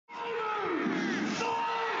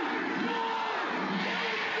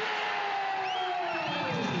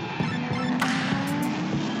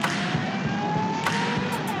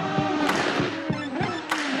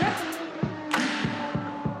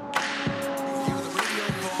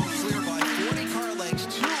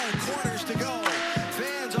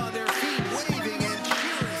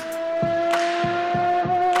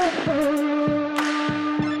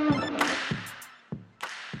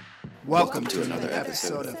Welcome to another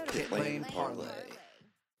episode of Pit Lane Parlay.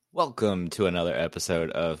 Welcome to another episode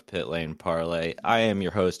of Pit Lane Parlay. I am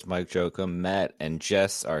your host, Mike Jokum. Matt and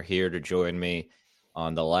Jess are here to join me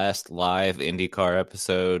on the last live INDYCAR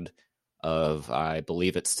episode of, I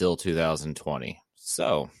believe it's still 2020.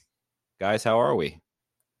 So, guys, how are we?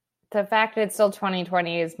 The fact it's still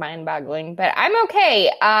 2020 is mind-boggling, but I'm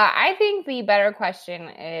okay. I think the better question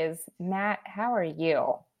is, Matt, how are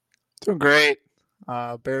you? Doing great.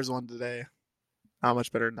 Bears won today. Not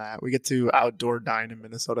much better than that. We get to outdoor dine in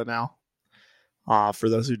Minnesota now. For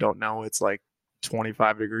those who don't know, it's like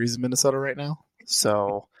 25 degrees in Minnesota right now.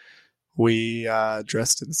 So we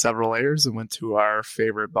dressed in several layers and went to our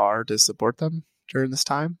favorite bar to support them during this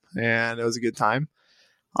time. And it was a good time.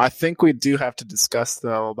 I think we do have to discuss,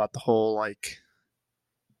 though, about the whole,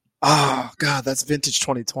 oh, God, that's vintage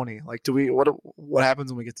 2020. Like, what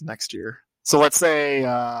happens when we get to next year? So let's say...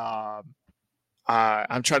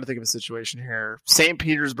 I'm trying to think of a situation here. St.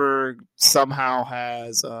 Petersburg somehow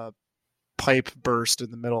has a pipe burst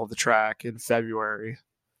in the middle of the track in February,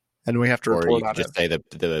 and we have to report on it. Or you just say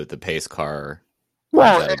the pace car.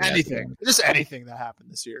 Well, anything. Just anything that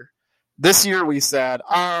happened this year. This year we said,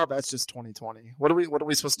 oh, that's just 2020. What are we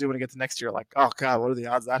supposed to do when we get to next year? Like, oh, God, what are the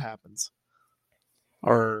odds that happens?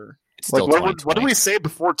 Or like, what do we say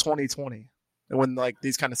before 2020 when like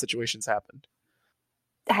these kind of situations happened?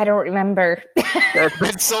 I don't remember. It's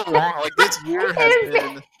been so long. Like this year has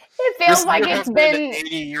been. It feels like it's been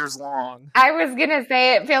 80 years long. I was gonna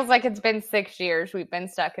say it feels like it's been 6 years. We've been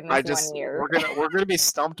stuck in this 1 year. We're gonna be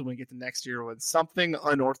stumped when we get to next year when something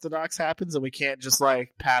unorthodox happens and we can't just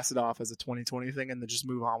like pass it off as a 2020 thing and then just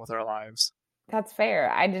move on with our lives. That's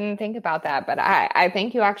fair. I didn't think about that, but I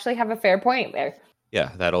think you actually have a fair point there.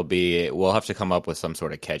 Yeah, we'll have to come up with some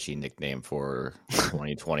sort of catchy nickname for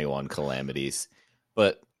 2021 calamities.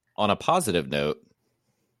 But on a positive note,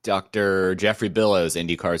 Dr. Jeffrey Billows,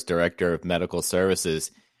 INDYCAR's Director of Medical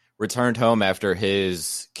Services, returned home after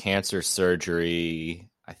his cancer surgery.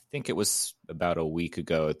 I think it was about a week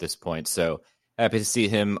ago at this point. So happy to see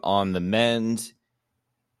him on the mend.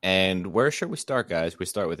 And where should we start, guys? We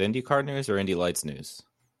start with INDYCAR news or Indy Lights news?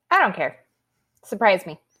 I don't care. Surprise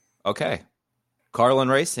me. Okay. Carlin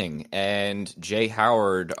Racing and Jay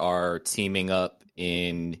Howard are teaming up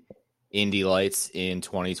in Indy Lights in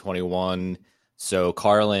 2021. So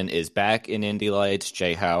Carlin is back in Indy Lights.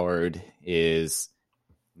 Jay Howard is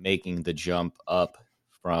making the jump up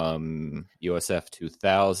from USF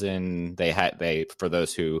 2000. They for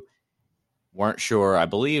those who weren't sure, I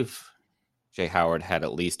believe Jay Howard had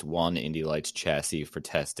at least one Indy Lights chassis for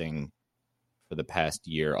testing for the past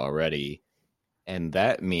year already. And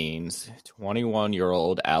that means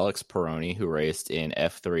 21-year-old Alex Peroni, who raced in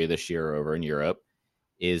F3 this year over in Europe,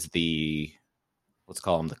 is let's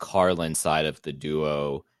call him the Carlin side of the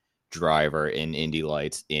duo driver in Indy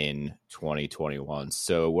Lights in 2021.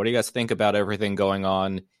 So what do you guys think about everything going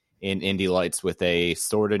on in Indy Lights with a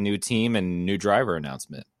sort of new team and new driver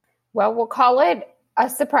announcement? Well, we'll call it a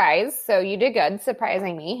surprise. So you did good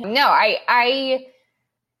surprising me. No,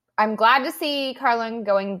 I'm glad to see Carlin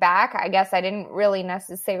going back. I guess I didn't really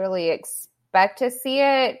necessarily expect to see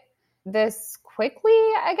it this quickly,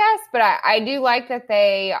 I guess, but I do like that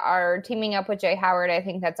they are teaming up with Jay Howard. I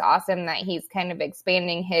think that's awesome that he's kind of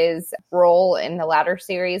expanding his role in the ladder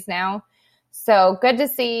series now. So good to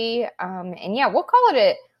see. And yeah, we'll call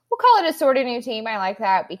it a sort of new team. I like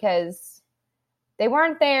that because they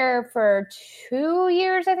weren't there for 2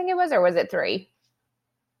 years, I think it was, or was it 3?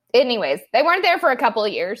 Anyways, they weren't there for a couple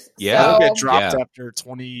of years. Yeah, they dropped after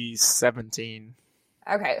 2017.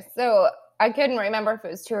 Okay, so I couldn't remember if it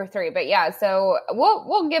was 2 or 3, but yeah, so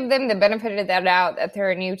we'll give them the benefit of that doubt that they're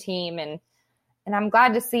a new team, and I'm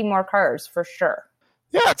glad to see more cars for sure.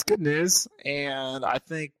 Yeah, it's good news, and I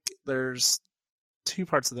think there's 2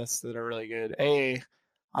 parts of this that are really good. I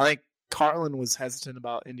think Carlin was hesitant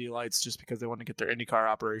about Indy Lights just because they want to get their IndyCar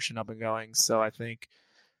operation up and going, so I think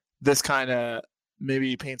this kind of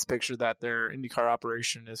maybe paints a picture that their IndyCar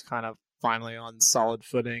operation is kind of finally on solid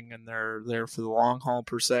footing, and they're there for the long haul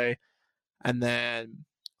per se. And then,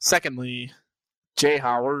 secondly, Jay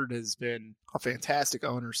Howard has been a fantastic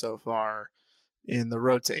owner so far in the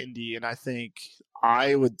road to Indy, and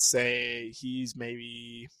I would say he's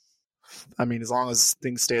maybe, as long as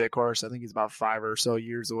things stay the course, I think he's about 5 or so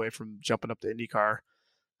years away from jumping up to IndyCar.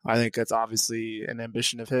 I think that's obviously an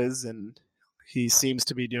ambition of his, and he seems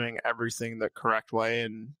to be doing everything the correct way,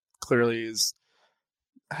 and clearly is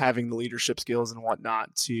having the leadership skills and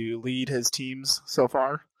whatnot to lead his teams so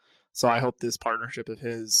far. So I hope this partnership of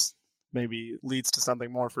his maybe leads to something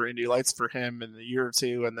more for Indy Lights for him in a year or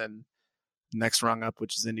two, and then next rung up,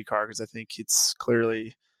 which is IndyCar, because I think it's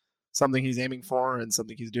clearly something he's aiming for and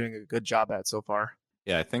something he's doing a good job at so far.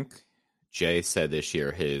 Yeah, I think Jay said this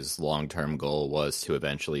year his long-term goal was to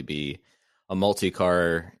eventually be a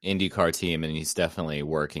multi-car IndyCar team, and he's definitely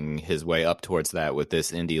working his way up towards that with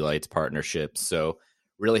this Indy Lights partnership. So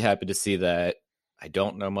really happy to see that. I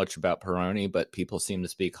don't know much about Peroni, but people seem to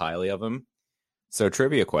speak highly of him. So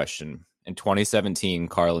trivia question. In 2017,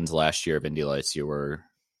 Carlin's last year of Indy Lights, you were,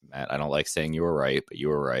 Matt, I don't like saying you were right, but you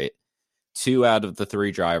were right. 2 out of the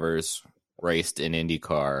 3 drivers raced in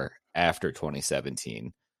IndyCar after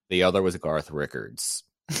 2017. The other was Garth Rickards.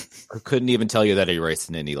 I couldn't even tell you that he raced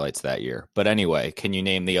in Indy Lights that year. But anyway, can you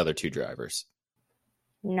name the other 2 drivers?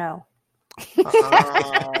 No.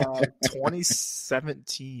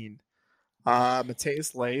 2017.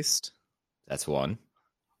 Mateus Laced. That's 1.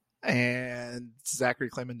 And Zachary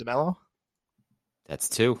Clayman DeMello. That's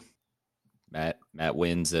 2. Matt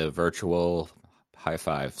wins a virtual high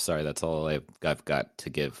five. Sorry, that's all I've got to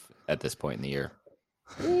give at this point in the year.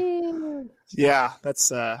 Yeah,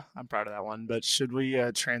 that's I'm proud of that one. But should we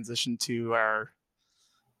transition to our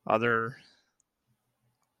other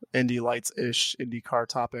Indy Lights-ish IndyCar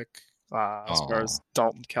topic as far as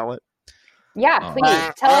Dalton Kellet? Yeah,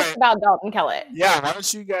 please tell us about Dalton Kellet. Yeah, why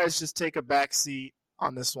don't you guys just take a back seat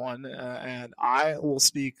on this one, and I will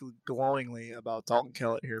speak glowingly about Dalton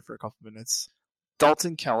Kellet here for a couple minutes.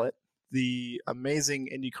 Dalton Kellet, the amazing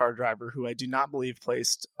IndyCar driver who I do not believe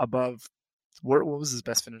placed above, what was his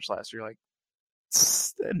best finish last year? Like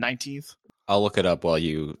 19th? I'll look it up while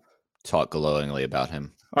you talk glowingly about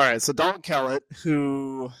him. All right, so Dalton Kellet,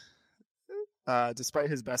 who, despite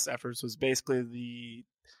his best efforts, was basically the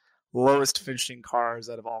lowest finishing cars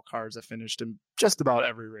out of all cars that finished in just about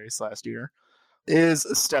every race last year, is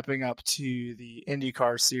stepping up to the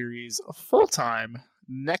IndyCar Series full-time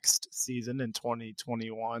next season in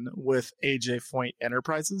 2021 with AJ Foyt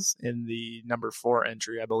Enterprises in the number 4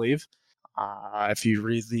 entry, I believe. If you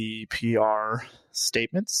read the PR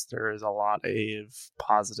statements, there is a lot of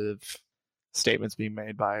positive statements being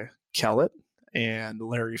made by Kellet and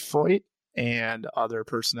Larry Foyt and other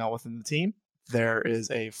personnel within the team. There is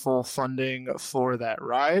a full funding for that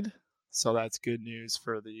ride. So that's good news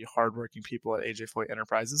for the hardworking people at AJ Foyt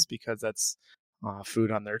Enterprises because that's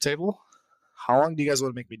food on their table. How long do you guys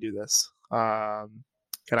want to make me do this?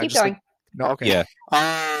 Keep going. No, okay. Yeah.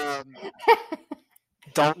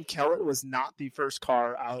 Dalton Kellet was not the first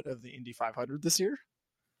car out of the Indy 500 this year.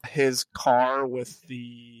 His car with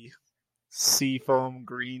the seafoam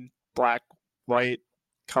green, black, white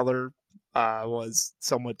color was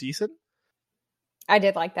somewhat decent. I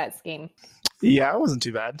did like that scheme. Yeah, it wasn't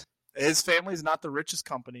too bad. His family is not the richest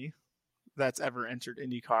company that's ever entered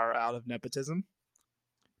IndyCar out of nepotism.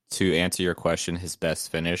 To answer your question, his best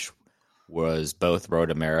finish was both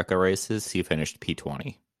Road America races. He finished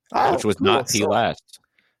P20, which was not P last.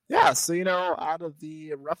 Yeah, so, out of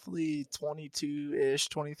the roughly 22-ish,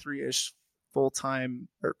 23-ish full-time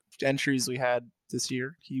entries we had this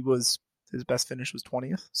year, his best finish was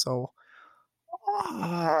 20th. So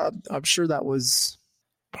I'm sure that was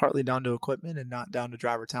partly down to equipment and not down to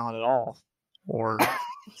driver talent at all. Or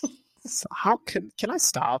how can I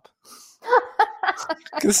stop?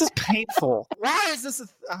 This is painful. Why is this?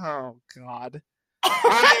 Oh God!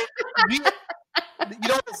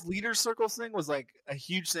 This leader circles thing was like a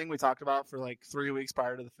huge thing we talked about for like 3 weeks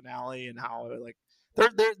prior to the finale, and how like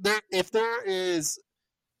if there is,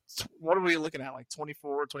 what are we looking at, like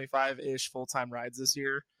 24, 25-ish full-time rides this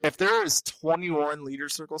year? If there is 21 leader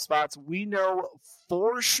circle spots, we know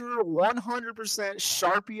for sure 100%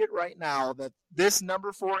 Sharpie it right now that this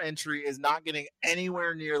number 4 entry is not getting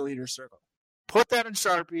anywhere near leader circle. Put that in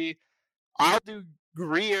Sharpie. I'll do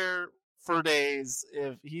Greer for days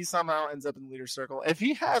if he somehow ends up in the leader circle. If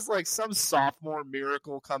he has like some sophomore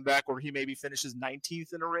miracle comeback where he maybe finishes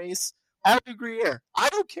 19th in a race, I'll do Greer. I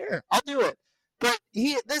don't care. I'll do it. But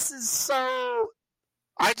this is so...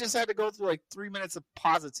 I just had to go through like 3 minutes of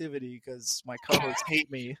positivity because my co-hosts hate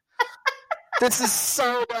me. This is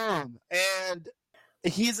so dumb. And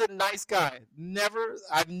he's a nice guy.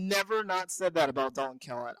 I've never not said that about Dalton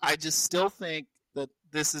Kellet. I just still think that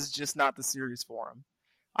this is just not the series for him.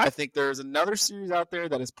 I think there's another series out there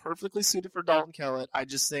that is perfectly suited for Dalton Kellet. I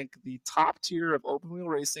just think the top tier of open wheel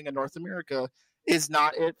racing in North America is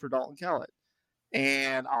not it for Dalton Kellet.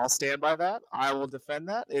 And I'll stand by that. I will defend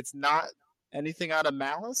that. It's not anything out of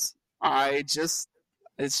malice. It's just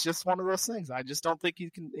one of those things. I just don't think he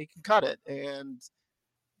can cut it. And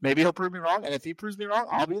maybe he'll prove me wrong. And if he proves me wrong,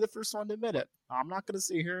 I'll be the first one to admit it. I'm not going to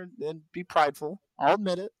sit here and be prideful. I'll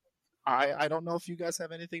admit it. I don't know if you guys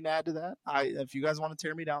have anything to add to that. If you guys want to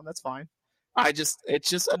tear me down, that's fine. It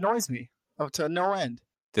just annoys me to no end.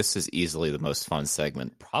 this is easily the most fun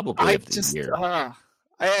segment probably of the year.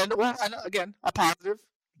 And again, a positive.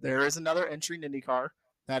 There is another entry in IndyCar.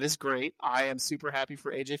 That is great. I am super happy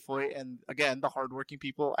for AJ Foyt and again the hardworking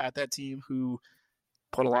people at that team who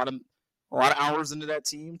put a lot of hours into that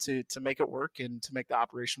team to make it work and to make the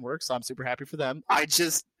operation work. So I'm super happy for them. I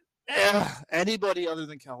just anybody other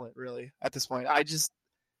than Kellet really at this point.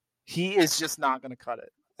 He is just not going to cut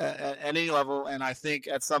it at any level. And I think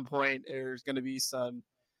at some point there's going to be some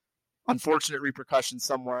unfortunate repercussions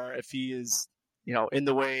somewhere if he is, in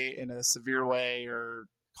the way in a severe way or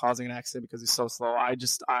causing an accident because he's so slow. I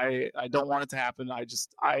don't want it to happen.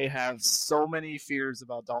 I have so many fears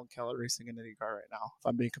about Dalton Kellet racing in IndyCar right now, if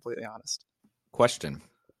I'm being completely honest. Question.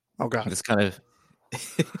 Oh God. This kind of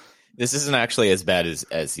this isn't actually as bad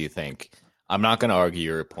as you think. I'm not going to argue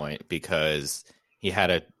your point because he had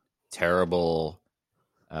a terrible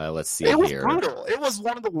let's see here. It was brutal. It was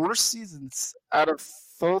one of the worst seasons out of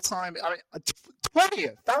full-time.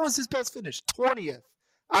 20th. That was his best finish. 20th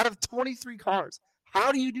out of 23 cars.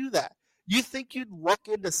 How do you do that? You think you'd luck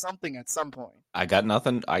into something at some point. I got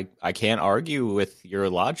nothing. I can't argue with your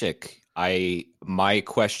logic. My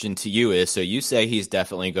question to you is, so you say he's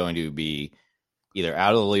definitely going to be either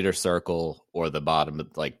out of the leader circle or the bottom,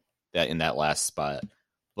 like that in that last spot.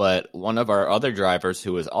 But one of our other drivers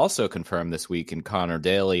who was also confirmed this week in Conor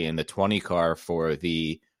Daly in the 20 car for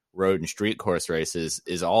the road and street course races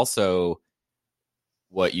is also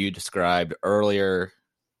what you described earlier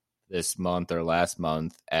this month or last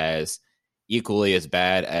month as equally as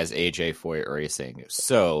bad as AJ Foyt racing.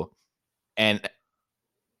 So, and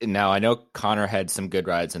now I know Conor had some good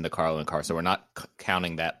rides in the Carlin car, so we're not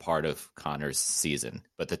counting that part of Conor's season,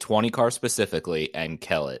 but the 20 car specifically and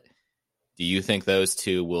Kellet, do you think those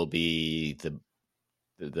two will be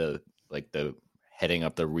the heading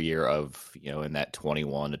up the rear of, in that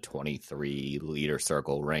 21 to 23 leader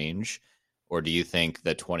circle range? Or do you think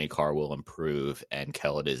the 20 car will improve and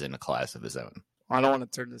Kellet is in a class of his own? I don't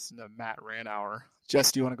want to turn this into Matt Rant hour.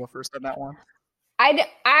 Jess, do you want to go first on that one?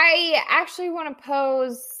 I actually want to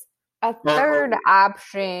pose a third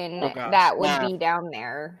option that would be down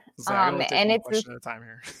there. And it's question at a time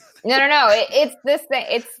here. No. It's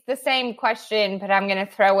the same question, but I'm going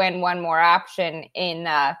to throw in one more option in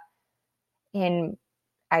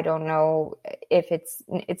I don't know if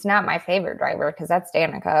it's not my favorite driver because that's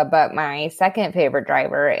Danica, but my second favorite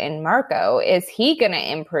driver in Marco. Is he going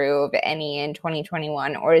to improve any in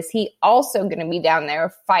 2021, or is he also going to be down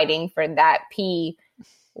there fighting for that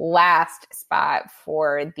last spot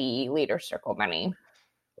for the leader circle money?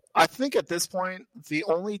 I think at this point, the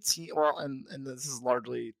only team, and this is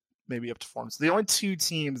largely maybe up to form. So the only two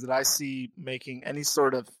teams that I see making any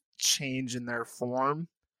sort of change in their form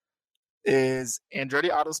is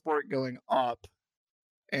Andretti Autosport going up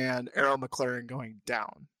and Arrow McLaren going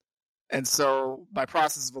down. And so by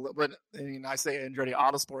process of, I say Andretti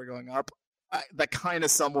Autosport going up, that kind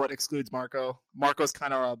of somewhat excludes Marco. Marco's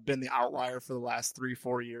kind of been the outlier for the last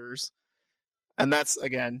 3-4 years. And that's,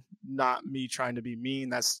 again, not me trying to be mean.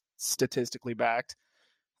 That's statistically backed.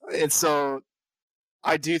 And so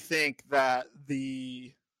I do think that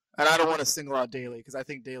and I don't want to single out Daly because I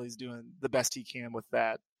think Daly's doing the best he can with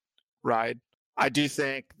that ride. I do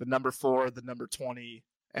think the number 4, the number 20,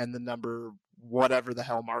 and the number whatever the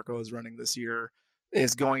hell Marco is running this year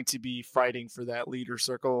is going to be fighting for that leader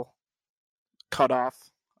circle cutoff.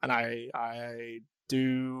 And I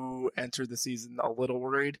do enter the season a little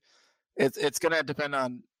worried. It's going to depend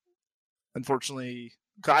on, unfortunately,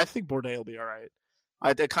 I think Bourdais will be all right.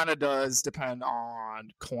 It kind of does depend on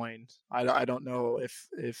coin. I don't know if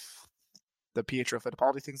the Pietro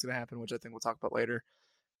Fittipaldi thing's going to happen, which I think we'll talk about later.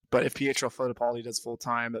 But if Pietro Fittipaldi does full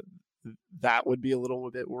time, that would be a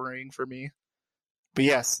little bit worrying for me. But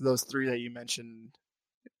yes, those three that you mentioned,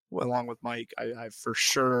 along with Mike, I for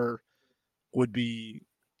sure would be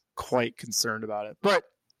quite concerned about it. But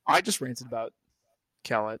I just ranted about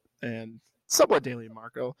Kellet and somewhat Daly and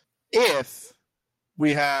Marco. If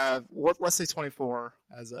we have, let's say 24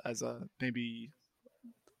 as a maybe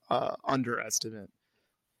underestimate.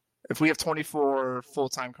 If we have 24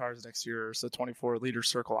 full-time cars next year, so 24 leader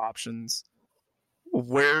circle options,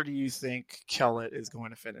 where do you think Kellet is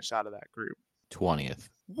going to finish out of that group? 20th.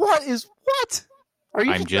 What? Are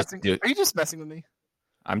you just messing with me?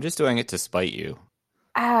 I'm just doing it to spite you.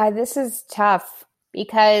 This is tough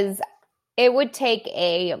because it would take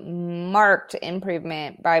a marked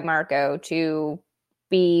improvement by Marco to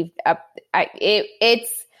be up.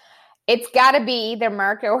 It's got to be either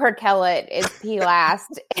Marco or Kellet is P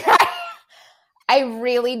last. I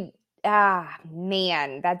really,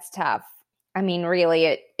 man, that's tough. I mean,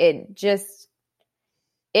 really, it just,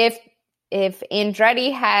 if if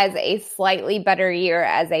Andretti has a slightly better year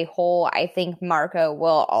as a whole, I think Marco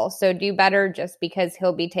will also do better just because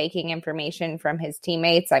he'll be taking information from his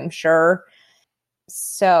teammates, I'm sure.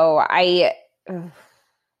 So I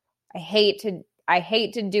hate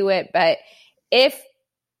to do it, but if,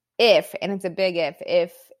 and it's a big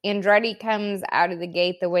if Andretti comes out of the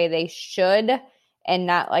gate the way they should and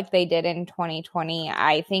not like they did in 2020,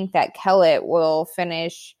 I think that Kellet will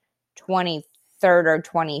finish 23rd or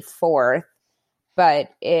 24th. But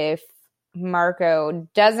if Marco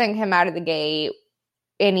doesn't come out of the gate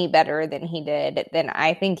any better than he did, then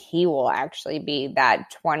I think he will actually be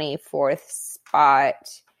that 24th spot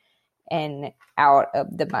and out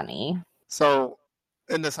of the money. So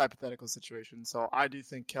in this hypothetical situation, so I do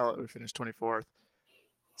think Kellet would finish 24th.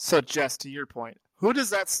 So Jess, to your point, who does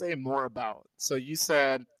that say more about? So you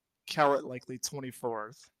said Kellet likely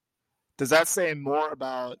 24th. Does that say more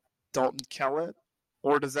about Dalton Kellet?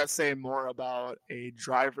 Or does that say more about a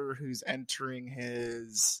driver who's entering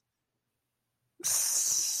his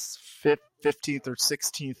 15th or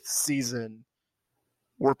 16th season?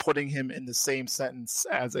 We're putting him in the same sentence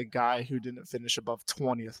as a guy who didn't finish above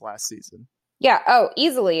 20th last season. Yeah. Oh,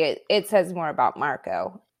 easily it says more about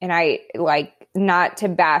Marco. And I like not to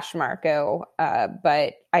bash Marco,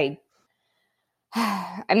 but I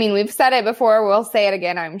mean, we've said it before. We'll say it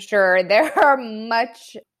again. I'm sure there are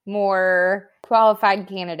much more qualified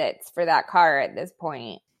candidates for that car at this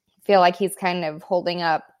point. I feel like he's kind of holding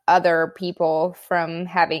up other people from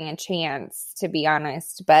having a chance, to be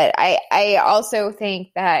honest. But I also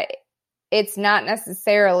think that it's not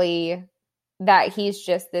necessarily that he's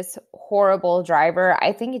just this horrible driver.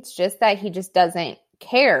 I think it's just that he just doesn't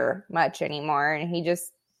care much anymore. And he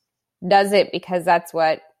just does it because that's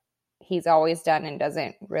what he's always done and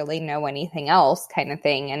doesn't really know anything else kind of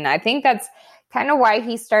thing. And I think that's kind of why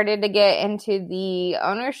he started to get into the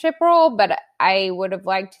ownership role. But I would have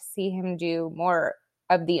liked to see him do more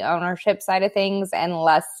of the ownership side of things and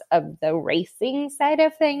less of the racing side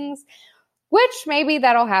of things, which maybe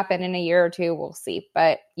that'll happen in a year or two. We'll see.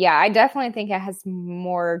 But yeah, I definitely think it has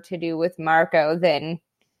more to do with Marco than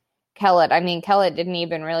Kellet. I mean, Kellet didn't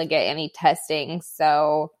even really get any testing.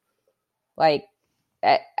 So like,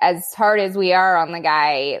 as hard as we are on the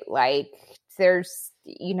guy, like there's,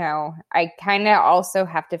 you know, I kind of also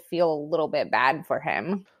have to feel a little bit bad for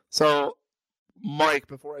him. So Mike,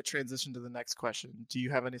 before I transition to the next question, do you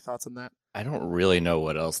have any thoughts on that? I don't really know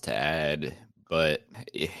what else to add, but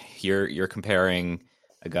you're comparing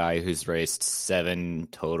a guy who's raced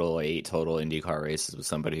 8 total IndyCar races with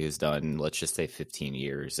somebody who's done, let's just say 15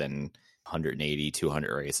 years and 180,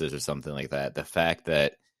 200 races or something like that. The fact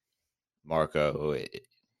that Marco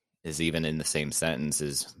is even in the same sentence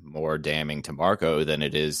is more damning to Marco than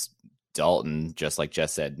it is Dalton. Just like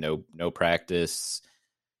Jess said, no practice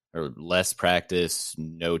or less practice,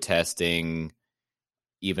 no testing,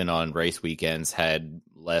 even on race weekends had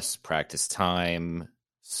less practice time.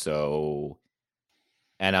 So,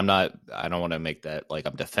 and I don't want to make that like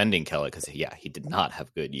I'm defending Kellet because he did not have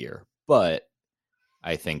a good year, but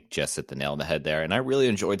I think Jess hit the nail on the head there. And I really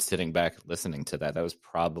enjoyed sitting back listening to that.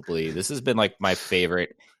 This has been like my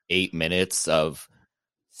favorite 8 minutes of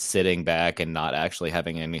sitting back and not actually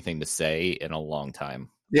having anything to say in a long time.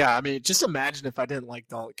 Yeah, I mean, just imagine if I didn't like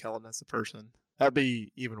Dalton Kellet as a person. That'd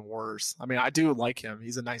be even worse. I mean, I do like him.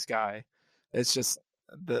 He's a nice guy. It's just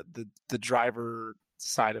the driver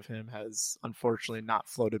side of him has unfortunately not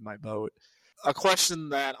floated my boat. A question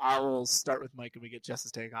that I will start with Mike and we get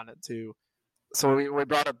Jess's take on it too. So we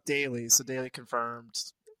brought up Daly. So Daly confirmed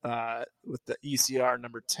with the ECR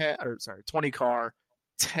number 20 car.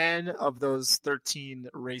 10 of those 13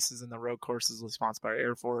 races in the road courses was sponsored by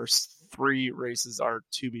Air Force. 3 races are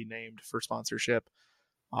to be named for sponsorship.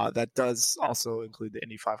 That does also include the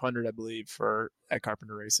Indy 500, I believe, for Ed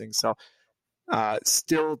Carpenter Racing. So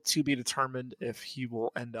still to be determined if he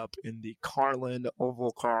will end up in the Carlin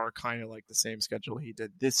oval car, kind of like the same schedule he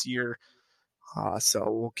did this year.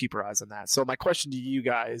 So we'll keep our eyes on that. So my question to you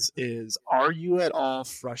guys is, are you at all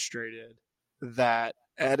frustrated that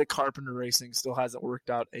Ed Carpenter Racing still hasn't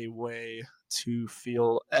worked out a way to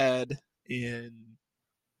field Ed in,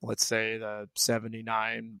 let's say, the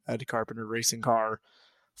 79 Ed Carpenter Racing car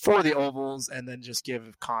for the ovals and then just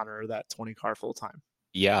give Conor that 20 car full time?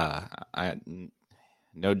 Yeah,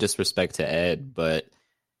 no disrespect to Ed, but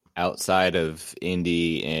outside of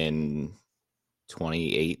Indy in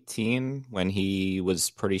 2018, when he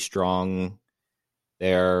was pretty strong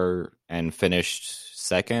there and finished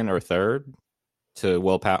second or third to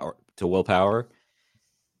Willpower.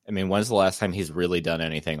 I mean, when's the last time he's really done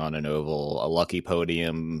anything on an oval? A lucky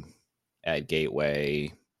podium at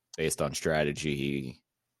Gateway based on strategy.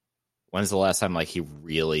 When's the last time like he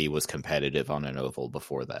really was competitive on an oval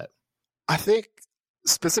before that? I think,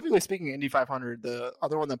 specifically speaking, Indy 500, the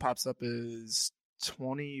other one that pops up is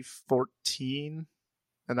 2014,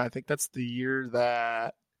 and I think that's the year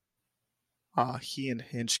that he and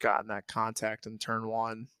Hinch got in that contact in turn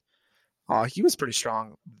one. He was pretty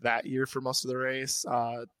strong that year for most of the race.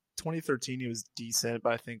 2013, he was decent,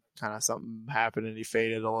 but I think kind of something happened and he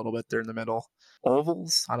faded a little bit there in the middle.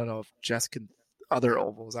 Ovals, I don't know if Jess can. Other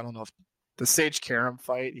ovals, I don't know if the Sage Karam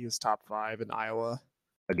fight, he was top 5 in Iowa.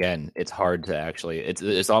 Again, it's hard to actually.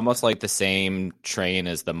 It's almost like the same train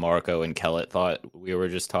as the Marco and Kellet thought we were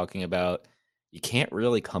just talking about. You can't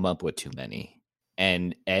really come up with too many.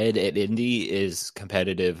 And Ed at Indy is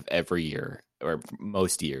competitive every year, or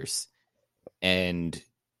most years, and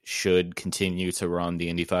should continue to run the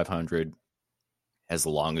Indy 500 as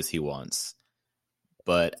long as he wants.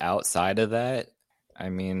 But outside of that, I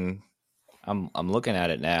mean, I'm looking at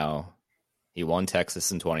it now. He won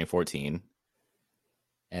Texas in 2014.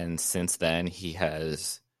 And since then, he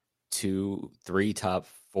has 4 top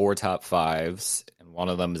 5s, and one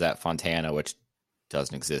of them is at Fontana, which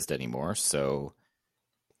doesn't exist anymore. So,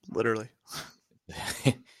 literally,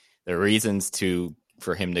 the reasons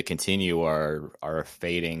for him to continue are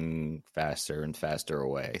fading faster and faster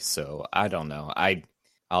away. So I don't know.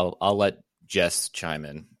 I'll let Jess chime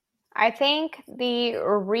in. I think the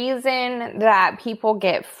reason that people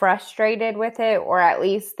get frustrated with it, or at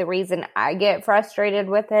least the reason I get frustrated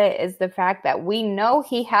with it, is the fact that we know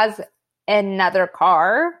he has another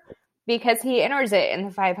car because he enters it in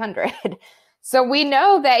the 500. So we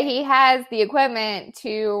know that he has the equipment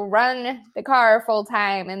to run the car full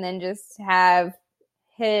time and then just have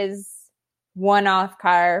his one-off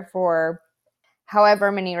car for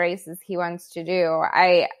however many races he wants to do.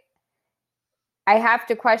 I have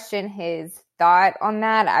to question his thought on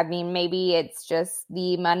that. I mean, maybe it's just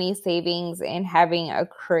the money savings and having a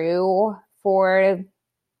crew for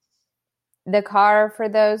the car for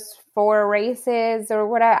those 4 races or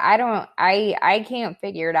whatever. I can't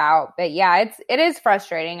figure it out. But yeah, it is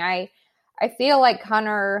frustrating. I feel like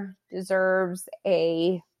Conor deserves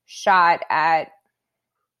a shot at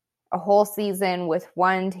a whole season with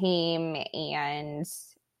one team and,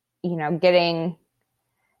 getting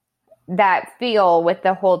that feel with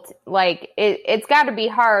the whole it's got to be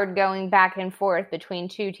hard going back and forth between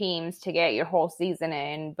 2 teams to get your whole season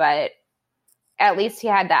in, but at least he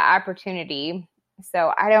had that opportunity.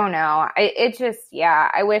 So I don't know.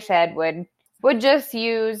 I wish Ed would just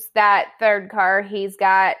use that third car he's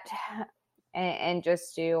got and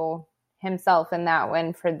just do himself in that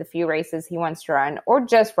one for the few races he wants to run, or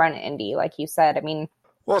just run Indy, like you said. I mean,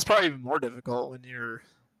 well, it's probably even more difficult when you're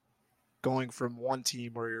going from one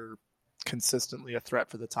team where you're consistently a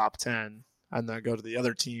threat for the top 10 and then go to the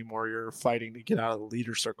other team where you're fighting to get out of the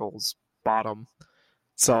leader circle's bottom.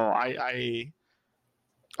 So I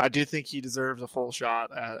do think he deserves a full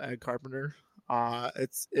shot at Ed Carpenter.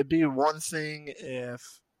 It'd be one thing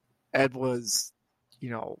if Ed was,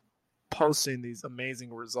 posting these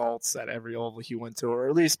amazing results at every oval he went to, or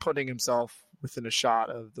at least putting himself within a shot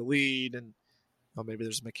of the lead, and maybe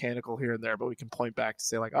there's mechanical here and there, but we can point back to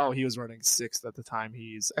say like, oh, he was running 6th at the time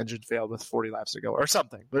his engine failed with 40 laps to go or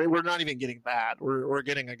something. But we're not even getting that. We're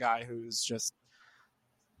getting a guy who's just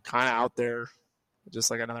kind of out there,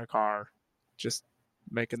 just like another car, just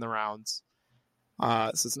making the rounds.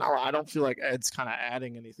 So it's not. I don't feel like Ed's kind of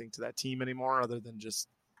adding anything to that team anymore, other than just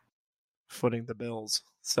footing the bills.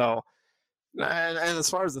 So, and as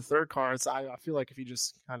far as the third car, I feel like if you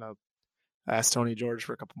just kind of ask Tony George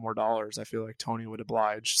for a couple more dollars, I feel like Tony would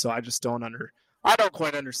oblige. So I just don't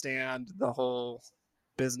quite understand the whole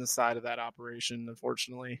business side of that operation,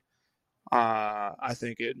 unfortunately. I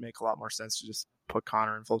think it'd make a lot more sense to just put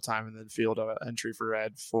Conor in full time and then field an entry for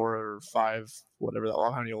Ed 4 or 5, whatever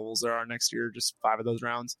how many ovals there are next year, just 5 of those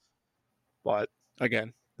rounds. But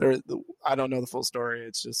again, I don't know the full story.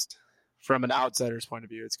 It's just from an outsider's point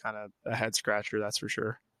of view, it's kind of a head scratcher, that's for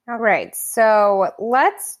sure. All right, so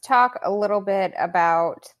let's talk a little bit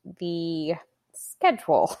about the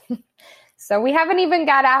schedule. So we haven't even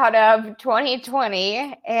got out of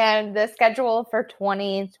 2020, and the schedule for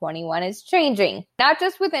 2021 is changing. Not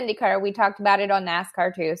just with IndyCar, we talked about it on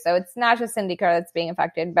NASCAR too. So it's not just IndyCar that's being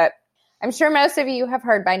affected, but I'm sure most of you have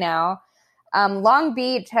heard by now. Long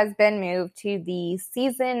Beach has been moved to the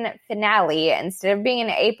season finale. Instead of being in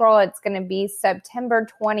April, it's going to be September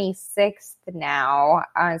 26th now.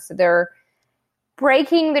 So they're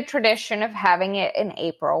breaking the tradition of having it in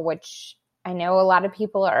April, which I know a lot of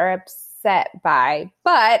people are upset set by.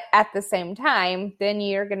 But at the same time, then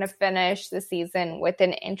you're going to finish the season with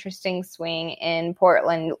an interesting swing in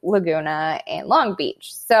Portland, Laguna, and Long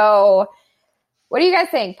Beach. So what do you guys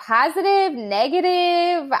think? Positive,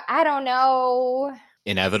 negative? I don't know.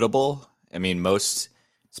 Inevitable. I mean, most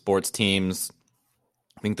sports teams,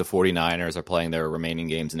 I think the 49ers are playing their remaining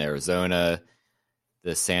games in Arizona.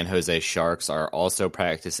 The San Jose Sharks are also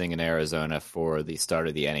practicing in Arizona for the start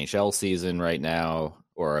of the NHL season right now,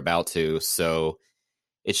 or about to. So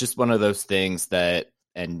it's just one of those things that,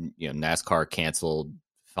 and NASCAR canceled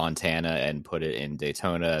Fontana and put it in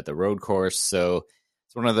Daytona at the road course. So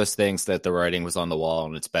it's one of those things that the writing was on the wall,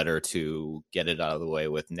 and it's better to get it out of the way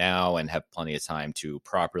with now and have plenty of time to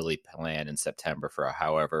properly plan in September for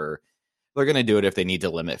however they're going to do it, if they need to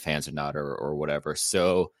limit fans or not, or whatever.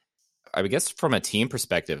 So I guess from a team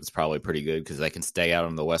perspective, it's probably pretty good because they can stay out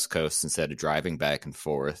on the West Coast instead of driving back and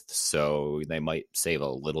forth. So they might save a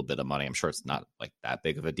little bit of money. I'm sure it's not like that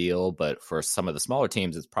big of a deal, but for some of the smaller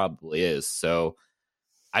teams, it probably is. So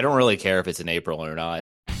I don't really care if it's in April or not.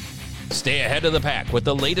 Stay ahead of the pack with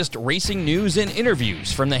the latest racing news and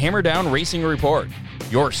interviews from the Hammer Down Racing Report,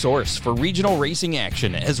 your source for regional racing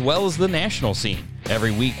action as well as the national scene.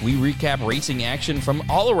 Every week, we recap racing action from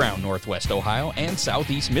all around Northwest Ohio and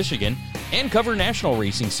Southeast Michigan and cover national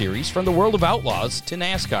racing series from the world of outlaws to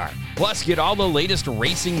NASCAR. Plus, get all the latest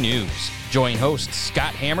racing news. Join hosts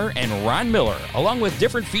Scott Hammer and Ron Miller, along with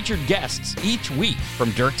different featured guests each week.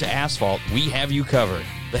 From dirt to asphalt, we have you covered.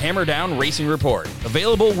 The Hammer Down Racing Report,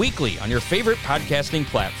 available weekly on your favorite podcasting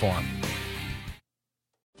platform.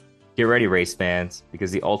 Get ready, race fans,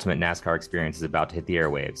 because the ultimate NASCAR experience is about to hit the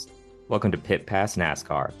airwaves. Welcome to Pit Pass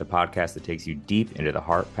NASCAR, the podcast that takes you deep into the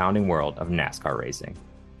heart-pounding world of NASCAR racing.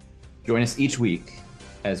 Join us each week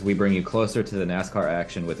as we bring you closer to the NASCAR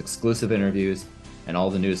action with exclusive interviews and all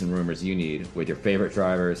the news and rumors you need with your favorite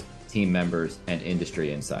drivers, team members, and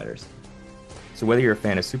industry insiders. So whether you're a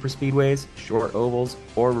fan of super speedways, short ovals,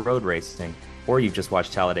 or road racing, or you've just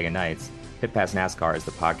watched Talladega Nights, Pit Pass NASCAR is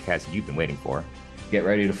the podcast you've been waiting for. Get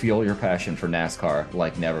ready to fuel your passion for NASCAR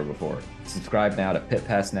like never before. Subscribe now to Pit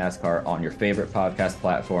Pass NASCAR on your favorite podcast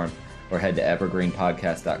platform or head to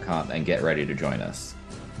evergreenpodcast.com and get ready to join us.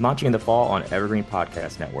 Launching in the fall on Evergreen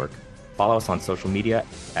Podcast Network. Follow us on social media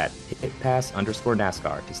at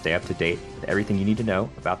pitpass_NASCAR to stay up to date with everything you need to know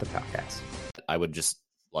about the podcast. I would just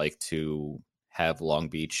like to have Long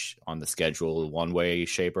Beach on the schedule one way,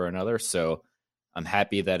 shape, or another. So I'm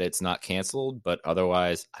happy that it's not canceled, but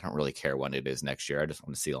otherwise, I don't really care when it is next year. I just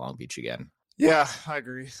want to see Long Beach again. Yeah, I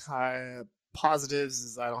agree. Positives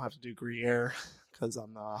is I don't have to do Gruyere because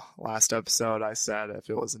on the last episode I said if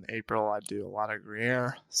it was in April I'd do a lot of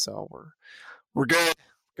Gruyere. So we're good.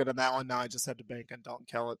 Good on that one. Now I just had to bank on Dalton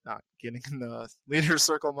Kellet not getting the leader's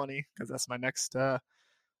circle money because that's my next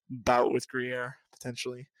bout with Gruyere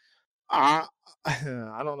potentially. I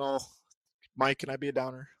don't know. Mike, can I be a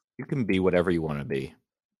downer? You can be whatever you want to be.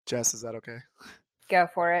 Jess, is that okay? Go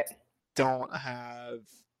for it. Don't have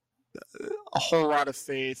a whole lot of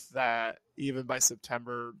faith that even by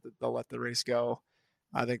September they'll let the race go.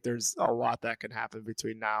 I think there's a lot that can happen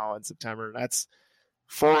between now and September. That's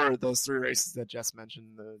for those three races that Jess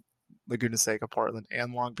mentioned, the Laguna Seca, Portland,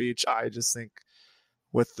 and Long Beach. I just think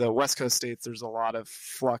with the West Coast states, there's a lot of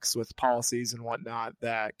flux with policies and whatnot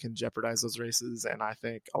that can jeopardize those races, and I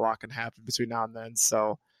think a lot can happen between now and then.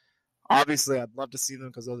 So obviously, I'd love to see them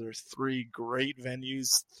because those are three great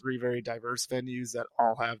venues, three very diverse venues that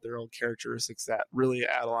all have their own characteristics that really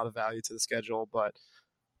add a lot of value to the schedule. But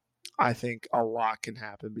I think a lot can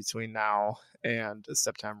happen between now and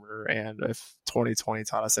September. And if 2020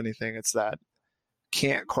 taught us anything, it's that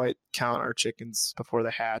can't quite count our chickens before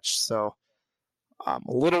they hatch. So I'm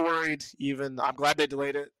a little worried. I'm glad they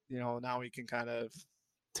delayed it. Now we can kind of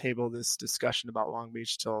table this discussion about Long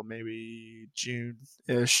Beach till maybe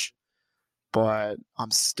June-ish. But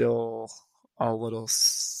I'm still a little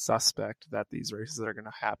suspect that these races are going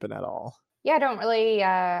to happen at all. Yeah, I don't really.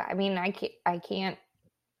 I can't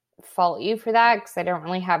fault you for that because I don't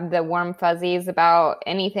really have the warm fuzzies about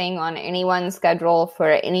anything on anyone's schedule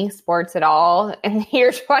for any sports at all in the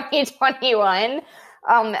year 2021.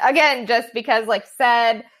 Again, just because, like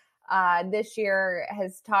said, this year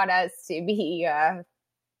has taught us to be,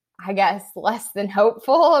 I guess, less than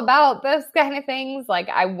hopeful about those kind of things. Like,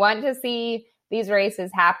 I want to see these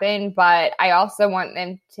races happen, but I also want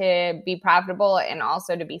them to be profitable and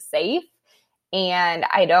also to be safe. And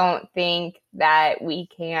I don't think that we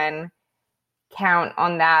can count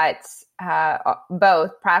on that,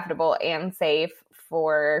 both profitable and safe,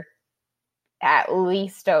 for at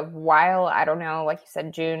least a while. I don't know, like you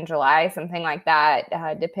said, June, July, something like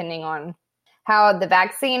that, depending on how the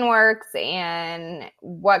vaccine works and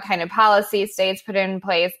what kind of policy states put in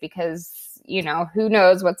place, because, who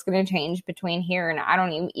knows what's going to change between here and I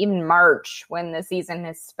don't even March when the season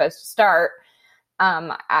is supposed to start.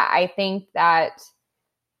 I think that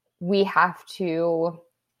we have to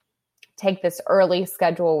take this early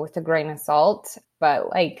schedule with a grain of salt. But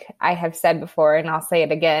like I have said before, and I'll say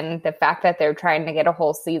it again, the fact that they're trying to get a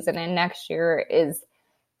whole season in next year is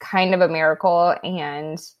kind of a miracle.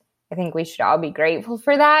 And I think we should all be grateful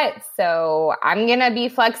for that. So I'm going to be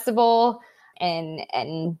flexible and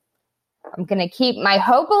I'm going to keep my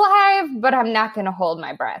hope alive, but I'm not going to hold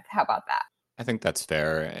my breath. How about that? I think that's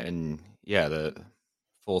fair. And yeah, the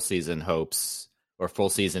full season hopes or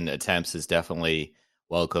full season attempts is definitely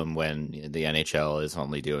welcome when the NHL is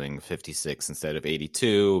only doing 56 instead of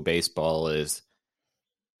 82. Baseball is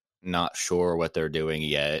not sure what they're doing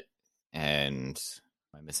yet. And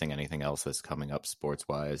am I missing anything else that's coming up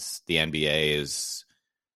sports-wise? The NBA is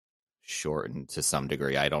shortened to some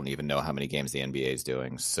degree. I don't even know how many games the NBA is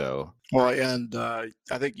doing. So, well, and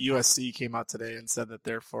I think USC came out today and said that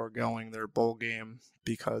they're foregoing their bowl game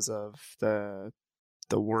because of the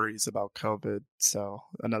worries about COVID. So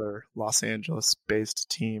another Los Angeles-based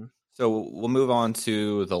team. So we'll move on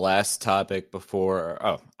to the last topic before.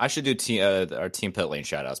 Oh, I should do our Team Pit Lane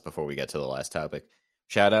shout-outs before we get to the last topic.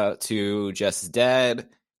 Shout out to Jess's dad,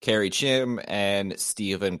 Carrie Chim, and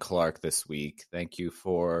Stephen Clark this week. Thank you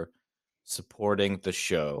for supporting the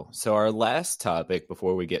show. So our last topic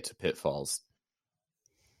before we get to Pitfalls,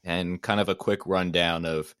 and kind of a quick rundown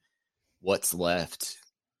of what's left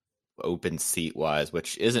open seat wise,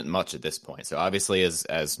 which isn't much at this point. So obviously,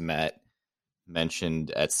 as Matt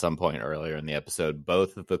mentioned at some point earlier in the episode,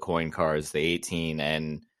 both of the coin cards, the 18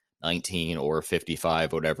 and 19 or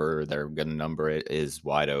 55, whatever they're going to number it, is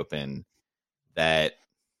wide open. That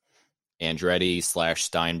Andretti /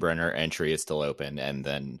 Steinbrenner entry is still open, and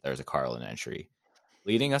then there's a Carlin entry,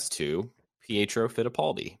 leading us to Pietro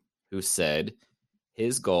Fittipaldi, who said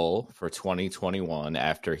his goal for 2021,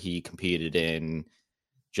 after he competed in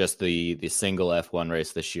just the single F1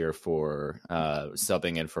 race this year for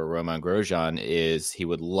subbing in for Romain Grosjean, is he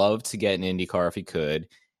would love to get an IndyCar if he could,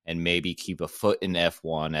 and maybe keep a foot in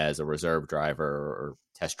F1 as a reserve driver or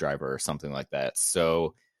test driver or something like that.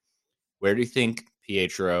 So where do you think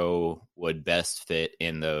Pietro would best fit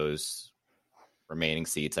in those remaining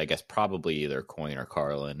seats? I guess probably either Coyne or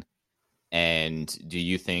Carlin. And do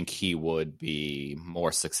you think he would be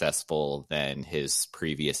more successful than his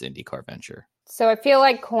previous IndyCar venture? So I feel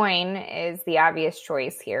like Coyne is the obvious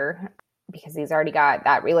choice here because he's already got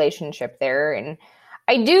that relationship there. And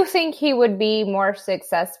I do think he would be more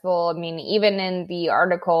successful. I mean, even in the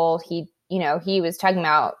article, he was talking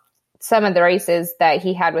about some of the races that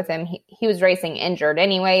he had with him. He was racing injured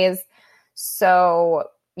anyways. So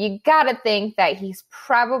you got to think that he's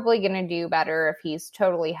probably going to do better if he's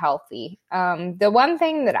totally healthy. The one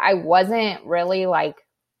thing that I wasn't really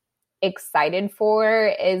excited for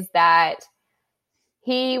is that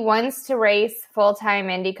he wants to race full-time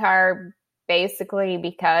IndyCar basically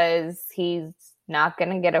because he's not going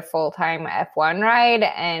to get a full-time F1 ride.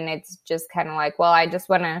 And it's just kind of like, well, I just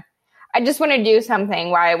want to do something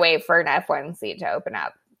while I wait for an F1 seat to open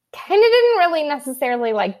up. Kind of didn't really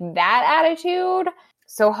necessarily like that attitude.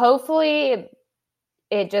 So hopefully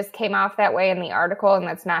it just came off that way in the article and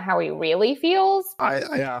that's not how he really feels.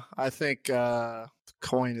 I think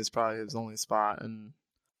Coyne is probably his only spot. And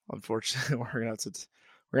unfortunately, we're going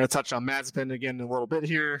to touch on Mazepin again in a little bit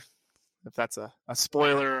here, if that's a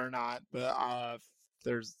spoiler or not. But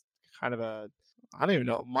there's kind of I don't even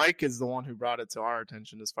know. Mike is the one who brought it to our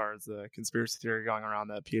attention as far as the conspiracy theory going around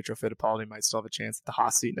that Pietro Fittipaldi might still have a chance at the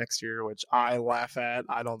hot seat next year, which I laugh at.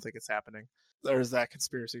 I don't think it's happening. There's that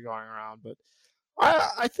conspiracy going around. But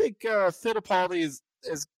I think Fittipaldi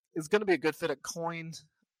is going to be a good fit at Coyne.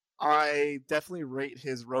 I definitely rate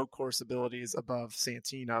his road course abilities above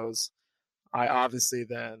Santino's. I obviously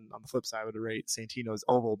then, on the flip side, would rate Santino's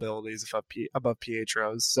oval abilities above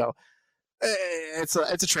Pietro's. So it's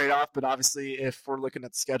a trade-off, but obviously if we're looking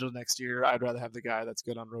at the schedule next year, I'd rather have the guy that's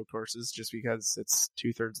good on road courses just because it's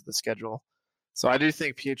 2/3 of the schedule. So I do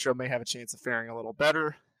think Pietro may have a chance of faring a little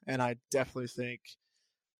better, and I definitely think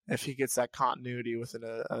if he gets that continuity within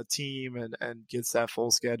a team and gets that full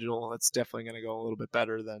schedule, it's definitely going to go a little bit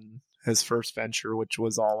better than his first venture, which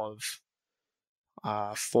was all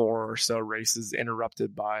of 4 or so races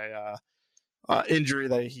interrupted by injury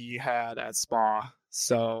that he had at Spa.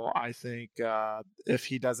 So I think if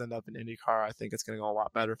he does end up in IndyCar, I think it's going to go a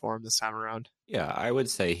lot better for him this time around. Yeah, I would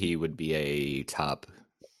say he would be a top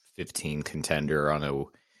 15 contender on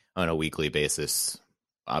a weekly basis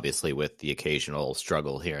obviously with the occasional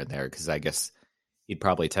struggle here and there, because I guess he'd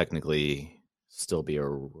probably technically still be a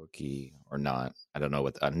rookie or not. I don't know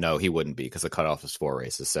what. No, he wouldn't be because the cutoff is 4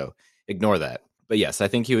 races. So ignore that. But yes, I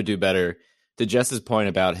think he would do better. To Jess's point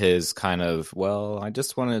about his kind of, well, I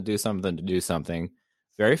just want to do something to do something.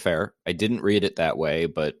 Very fair. I didn't read it that way,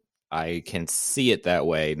 but I can see it that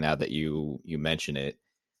way now that you mention it.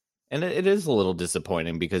 And it is a little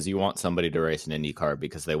disappointing because you want somebody to race an IndyCar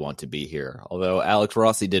because they want to be here. Although Alex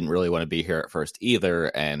Rossi didn't really want to be here at first either,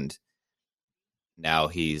 and now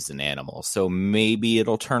he's an animal. So maybe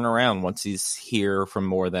it'll turn around once he's here for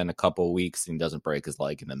more than a couple of weeks and doesn't break his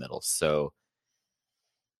leg in the middle. So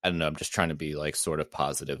I don't know. I'm just trying to be like sort of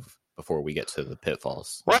positive before we get to the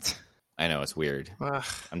pitfalls. What? I know it's weird.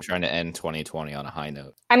 I'm trying to end 2020 on a high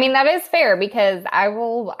note. I mean, that is fair because I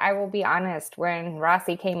will be honest. When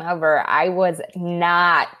Rossi came over, I was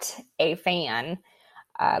not a fan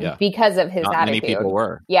because of his not attitude. Many people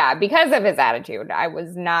were. Yeah, because of his attitude, I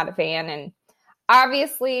was not a fan. And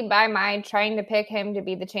obviously, by my trying to pick him to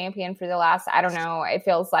be the champion for the last, I don't know, it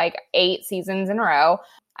feels like 8 seasons in a row.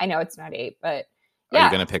 I know it's not 8, but yeah. Are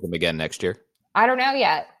you going to pick him again next year? I don't know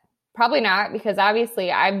yet. Probably not, because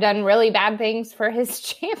obviously I've done really bad things for his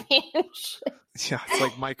championship. Yeah, it's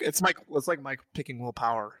like Mike. It's like Mike picking Will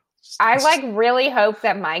Power. I really hope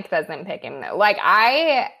that Mike doesn't pick him though. Like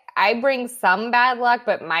I bring some bad luck,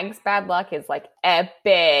 but Mike's bad luck is like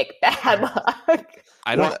epic bad luck.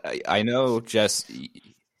 I know, Jess,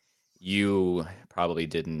 you probably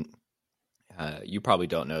didn't. You probably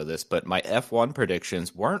don't know this, but my F1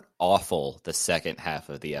 predictions weren't awful the second half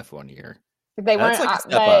of the F1 year. They weren't,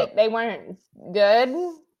 but they weren't good.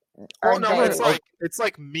 Oh no, it's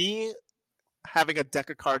like me having a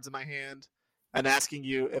deck of cards in my hand and asking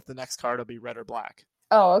you if the next card will be red or black.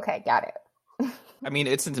 Oh, okay, got it. I mean,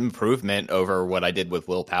 it's an improvement over what I did with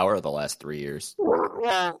Will Power the last 3 years.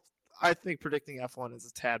 Well, I think predicting F1 is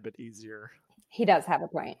a tad bit easier. He does have a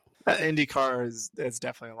point. IndyCar is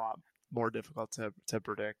definitely a lot more difficult to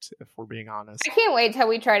predict, if we're being honest. I can't wait till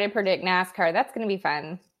we try to predict NASCAR. That's going to be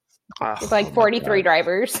fun. It's like 43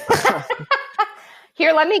 drivers.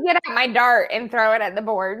 Here, let me get out my dart and throw it at the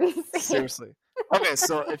board. Seriously. Okay,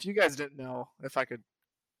 so if you guys didn't know, if I could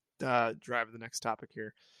drive the next topic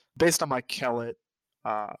here, based on my Kellet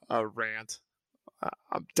rant,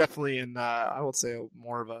 I'm definitely in, I would say,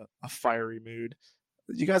 more of a fiery mood.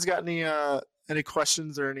 You guys got any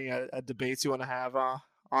questions or any debates you want to have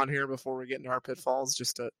on here before we get into our pitfalls,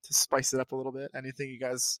 just to spice it up a little bit? Anything you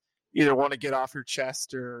guys either want to get off your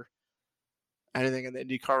chest or anything in the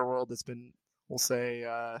IndyCar world that's been, we'll say,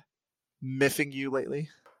 miffing you lately?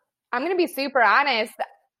 I'm going to be super honest.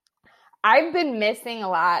 I've been missing a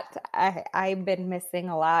lot. I've been missing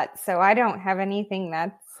a lot. So I don't have anything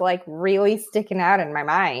that's like really sticking out in my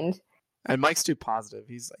mind. And Mike's too positive.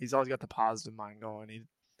 He's always got the positive mind going.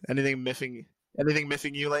 Anything miffing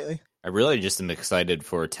you lately? I really just am excited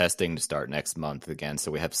for testing to start next month again,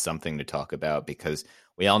 so we have something to talk about, because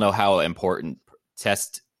we all know how important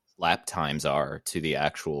test lap times are to the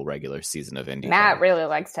actual regular season of IndyCar. Matt really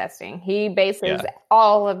likes testing. He bases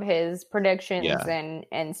all of his predictions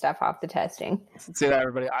and stuff off the testing. See that,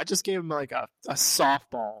 everybody? I just gave him like a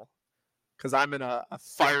softball because I'm in a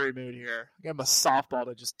fiery mood here. I gave him a softball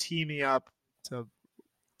to just tee me up to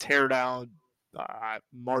tear down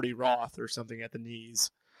Marty Roth or something at the knees.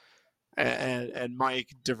 And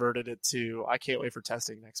Mike diverted it to, I can't wait for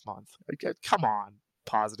testing next month. Like, come on,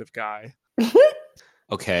 positive guy.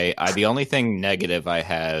 Okay, the only thing negative I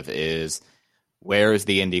have is, where is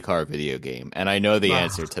the IndyCar video game? And I know the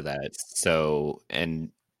answer to that. So,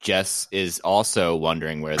 and Jess is also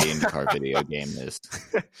wondering where the IndyCar video game is.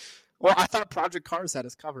 Well, I thought Project Cars had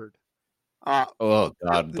us covered. Oh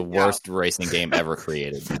God, the worst racing game ever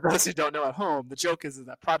created. For those who don't know at home, the joke is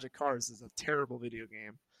that Project Cars is a terrible video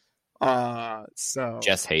game. So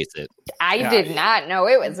Jess hates it. I did not know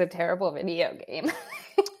it was a terrible video game.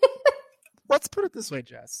 Let's put it this way,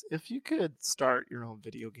 Jess. If you could start your own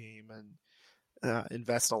video game and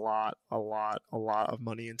invest a lot of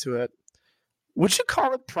money into it, would you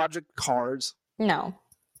call it Project Cars? No.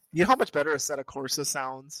 You know how much better a set of Corsa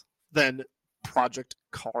sounds than Project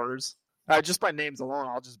Cars? Just by names alone,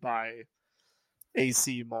 I'll just buy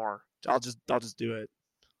AC more. I'll just do it.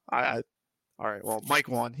 All right. Well, Mike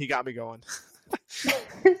won. He got me going.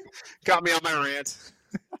 Got me on my rant.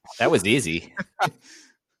 That was easy.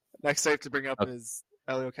 Next I have to bring up is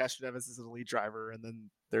Elio Castroneves is an elite driver, and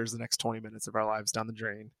then there's the next 20 minutes of our lives down the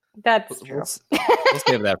drain. That's true.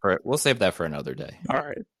 We'll save that for another day. All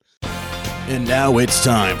right. And now it's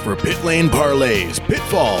time for Pit Lane Parlay's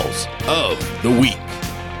Pitfalls of the Week.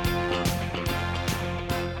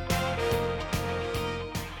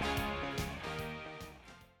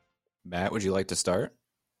 Matt, would you like to start?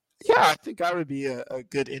 Yeah, I think I would be a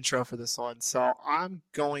good intro for this one. So I'm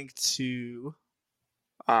going to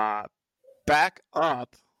back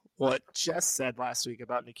up what Jess said last week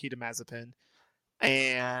about Nikita Mazepin.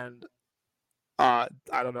 And I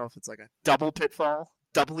don't know if it's like a doubly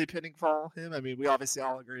pitting fall him. I mean, we obviously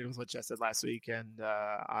all agreed with what Jess said last week, and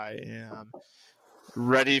I am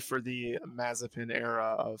ready for the Mazepin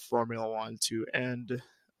era of Formula One to end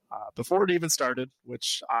before it even started,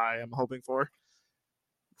 which I am hoping for.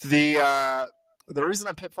 The reason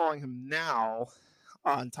I'm pitfalling him now,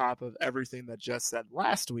 on top of everything that Jess said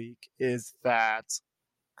last week, is that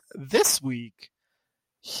this week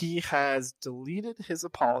he has deleted his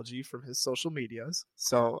apology from his social medias.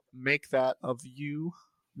 So make that of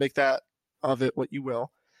it what you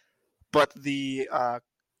will. But the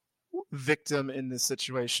victim in this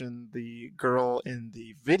situation, the girl in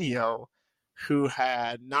the video, who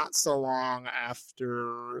had not so long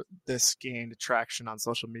after this gained traction on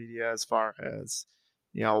social media as far as,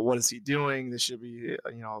 what is he doing? This should be,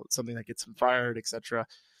 something that gets him fired, etc.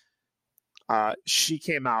 She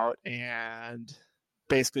came out and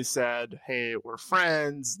basically said, hey, we're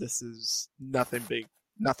friends. This is nothing big.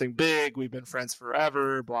 We've been friends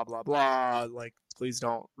forever, blah, blah, blah. Like, please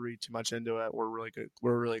don't read too much into it. We're really good.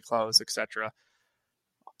 We're really close, etc.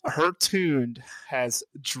 Her tune has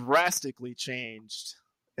drastically changed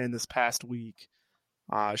in this past week.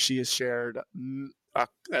 She has shared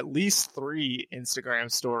at least 3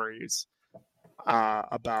 Instagram stories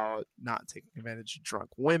about not taking advantage of drunk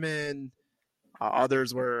women.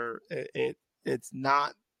 Others where it's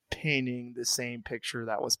not painting the same picture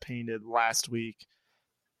that was painted last week.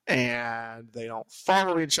 And they don't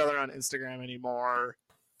follow each other on Instagram anymore.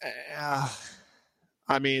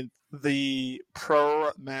 I mean, the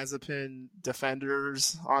pro Mazepin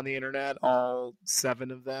defenders on the internet, all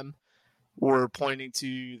 7 of them, were pointing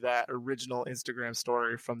to that original Instagram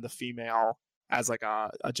story from the female as like a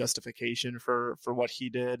justification for what he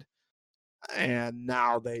did. And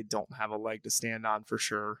now they don't have a leg to stand on for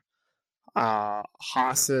sure.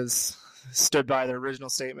 Haas has stood by their original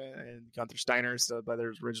statement, and Gunther Steiner stood by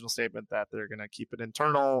their original statement that they're going to keep it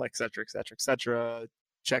internal, et cetera, et cetera, et cetera.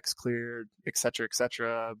 Checks cleared, et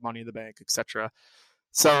cetera, money in the bank, etc.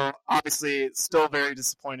 So obviously it's still very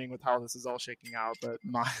disappointing with how this is all shaking out, but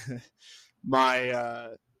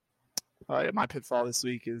my pitfall this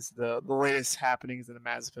week is the latest happenings in the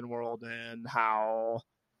Mazepin world and how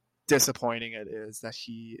disappointing it is that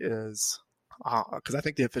he is, because I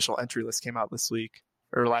think the official entry list came out last week,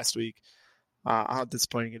 how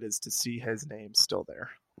disappointing it is to see his name still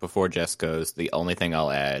there. Before Jess goes, the only thing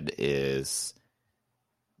I'll add is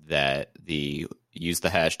that use the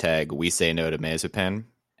hashtag We Say No to Mazepin,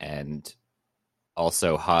 and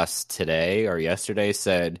also Haas today or yesterday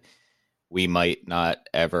said we might not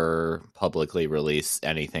ever publicly release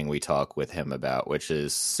anything we talk with him about, which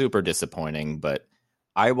is super disappointing, but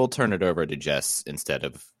I will turn it over to Jess instead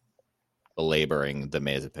of belaboring the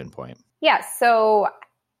Mazepin point. Yeah, so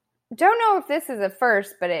don't know if this is a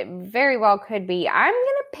first, but it very well could be. I'm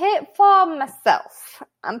going to pitfall myself.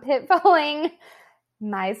 I'm pitfalling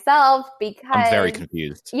myself because I'm very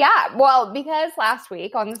confused. Yeah, well, because last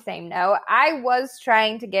week, on the same note, I was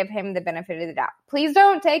trying to give him the benefit of the doubt. Please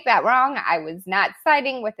don't take that wrong. I was not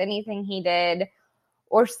siding with anything he did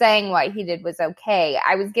or saying what he did was okay.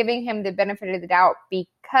 I was giving him the benefit of the doubt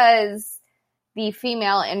because the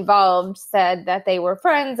female involved said that they were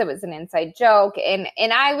friends. It was an inside joke. And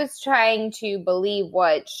I was trying to believe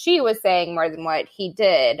what she was saying more than what he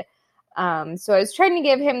did. So I was trying to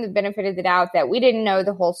give him the benefit of the doubt that we didn't know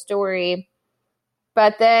the whole story.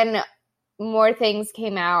 But then more things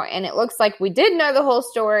came out, and it looks like we did know the whole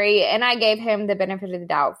story, and I gave him the benefit of the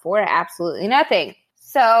doubt for absolutely nothing.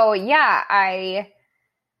 So, yeah, I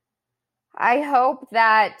hope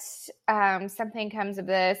that something comes of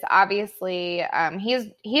this. Obviously,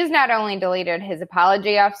 he's not only deleted his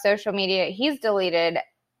apology off social media, he's deleted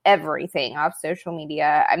everything off social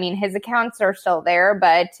media. I mean, his accounts are still there,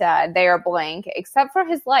 but they are blank, except for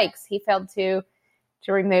his likes. He failed to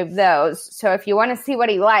remove those. So if you want to see what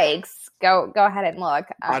he likes, go ahead and look.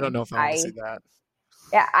 I don't know if I want to see that.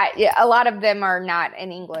 Yeah, a lot of them are not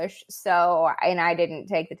in English, and I didn't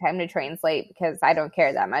take the time to translate because I don't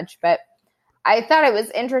care that much. But I thought it was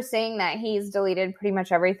interesting that he's deleted pretty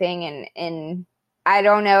much everything, and I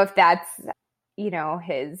don't know if that's,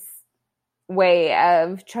 his way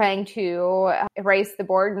of trying to erase the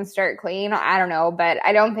board and start clean. I don't know, but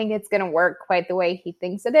I don't think it's going to work quite the way he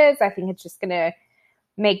thinks it is. I think it's just going to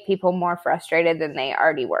make people more frustrated than they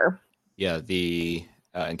already were. Yeah,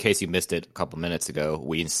 in case you missed it a couple minutes ago,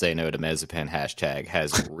 We Say No to Mazepin hashtag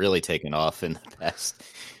has really taken off in the past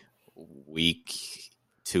week,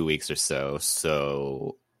 2 weeks or so.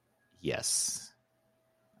 So, yes,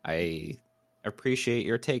 I appreciate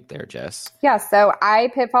your take there, Jess. Yeah, so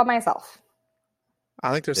I pitfall myself.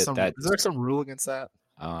 I think there's is there some rule against that?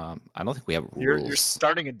 I don't think we have rules. You're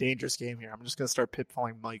starting a dangerous game here. I'm just going to start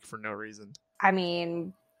pitfalling Mike for no reason. I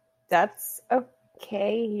mean, that's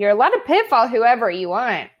okay. You're allowed to pitfall whoever you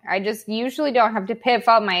want. I just usually don't have to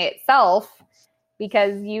pitfall myself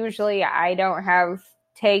because usually I don't have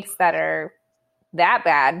takes that are that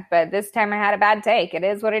bad. But this time I had a bad take. It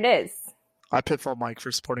is what it is. I pitfall Mike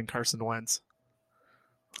for supporting Carson Wentz.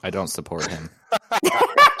 I don't support him.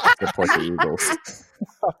 I support the Eagles.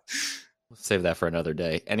 We'll save that for another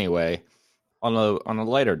day. Anyway, on a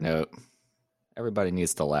lighter note, everybody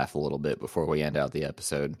needs to laugh a little bit before we end out the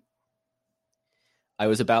episode. I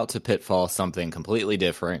was about to pitfall something completely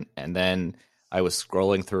different, and then I was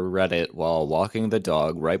scrolling through Reddit while walking the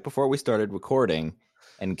dog right before we started recording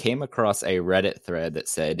and came across a Reddit thread that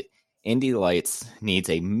said Indy Lights needs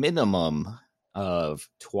a minimum of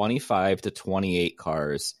 25 to 28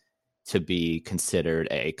 cars to be considered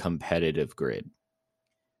a competitive grid.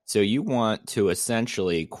 So you want to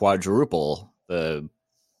essentially quadruple the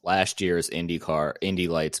last year's Indy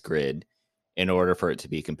Lights grid in order for it to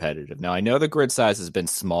be competitive. Now, I know the grid size has been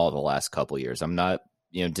small the last couple years. I'm not,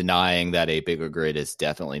 denying that a bigger grid is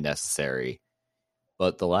definitely necessary.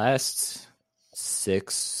 But the last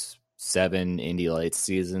 6, 7 Indy Lights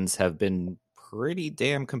seasons have been pretty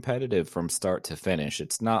damn competitive from start to finish.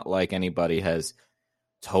 It's not like anybody has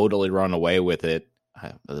totally run away with it,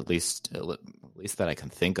 at least that I can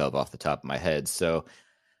think of off the top of my head. So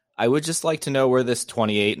I would just like to know where this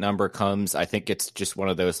 28 number comes. I think it's just one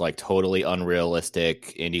of those like totally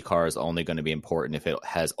unrealistic IndyCar is only going to be important if it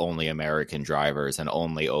has only American drivers and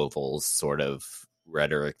only ovals sort of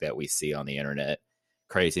rhetoric that we see on the internet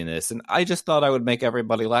craziness. And I just thought I would make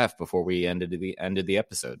everybody laugh before we ended the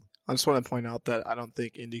episode. I just want to point out that I don't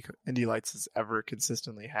think Indy Lights has ever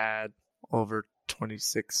consistently had over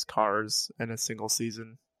 26 cars in a single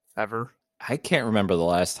season ever. I can't remember the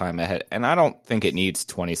last time I had, and I don't think it needs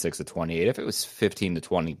 26 to 28. If it was 15 to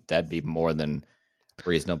 20, that'd be more than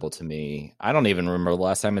reasonable to me. I don't even remember the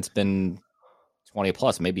last time it's been 20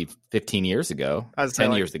 plus, maybe 15 years ago,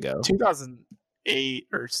 10 years ago. 2008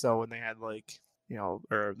 or so when they had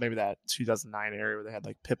or maybe that 2009 area where they had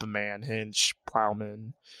Pippa Mann, Hinch,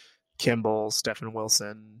 Plowman, Kimball, Stephen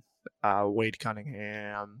Wilson, Wade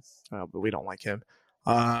Cunningham, but we don't like him.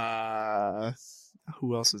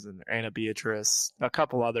 Who else was in there? Anna Beatrice, a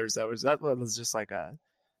couple others. That was just like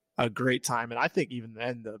a great time. And I think even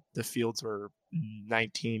then the fields were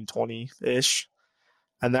 19, 20-ish.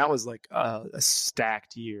 And that was like a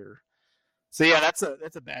stacked year. So yeah, that's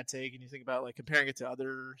a bad take. And you think about comparing it to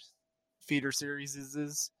other feeder series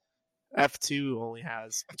is F2 only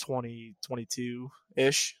has 20,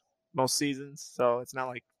 22-ish most seasons. So it's not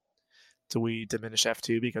like, do we diminish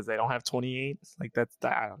F2 because they don't have 28? That's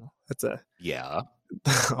I don't know. That's a yeah.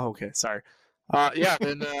 Okay, sorry. Yeah,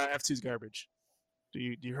 then F2's garbage.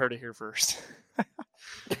 You heard it here first.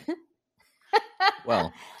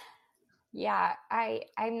 Well, yeah,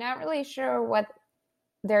 I'm not really sure what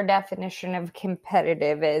their definition of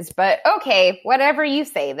competitive is, but okay, whatever you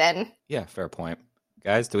say then. Yeah, fair point.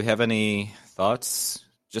 Guys, do we have any thoughts?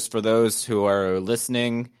 Just for those who are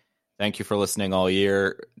listening, thank you for listening all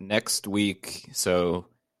year. Next week, so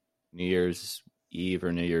New Year's Eve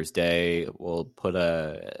or New Year's Day, we'll put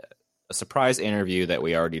a surprise interview that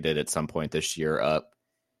we already did at some point this year up.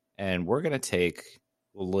 And we're going to take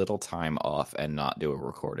a little time off and not do a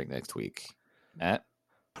recording next week. Matt?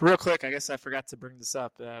 Real quick, I guess I forgot to bring this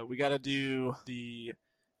up. We got to do the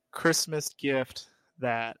Christmas gift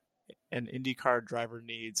that an IndyCar driver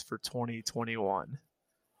needs for 2021.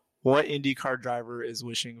 What IndyCar driver is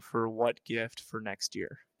wishing for what gift for next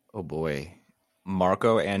year? Oh boy.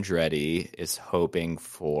 Marco Andretti is hoping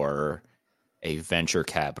for a venture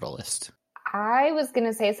capitalist. I was going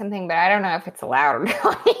to say something, but I don't know if it's allowed or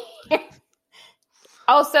not.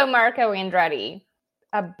 Also, Marco Andretti,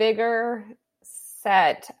 a bigger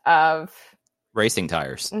set of racing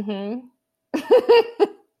tires. Mm-hmm.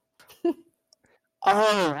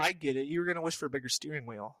 Oh, I get it. You were going to wish for a bigger steering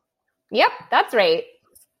wheel. Yep, that's right.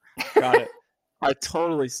 Got it. I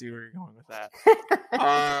totally see where you're going with that.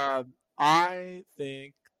 I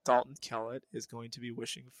think Dalton Kellet is going to be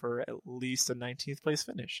wishing for at least a 19th place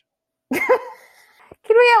finish. Can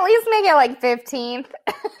we at least make it 15th?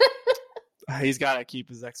 He's got to keep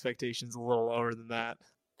his expectations a little lower than that.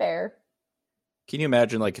 Fair. Can you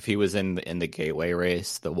imagine, like, if he was in the gateway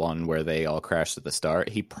race, the one where they all crashed at the start?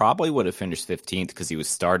 He probably would have finished 15th because he was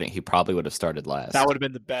starting. He probably would have started last. That would have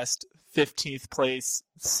been the best 15th place,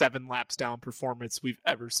 7 laps down performance we've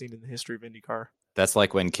ever seen in the history of IndyCar. That's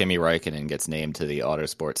like when Kimi Räikkönen gets named to the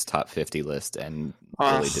Autosports top 50 list and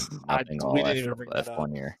really did nothing all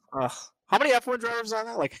F1 year. How many F1 drivers on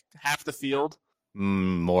that? Like half the field?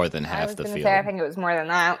 More than half the field. I think it was more than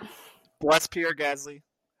that. Bless Pierre Gasly.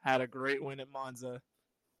 Had a great win at Monza.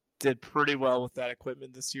 Did pretty well with that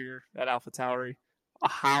equipment this year at AlphaTauri.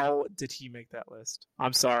 How did he make that list?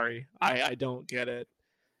 I'm sorry. I don't get it.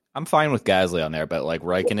 I'm fine with Gasly on there, but like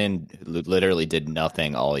Raikkonen literally did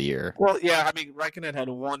nothing all year. Well, yeah, I mean, Raikkonen had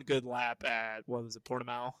one good lap at,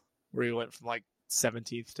 Portimao, where he went from like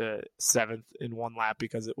 17th to 7th in one lap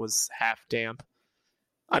because it was half damp.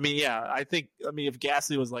 I mean, yeah, if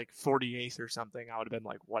Gasly was like 48th or something, I would have been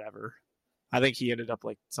like, whatever. I think he ended up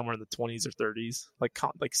like somewhere in the 20s or 30s. Like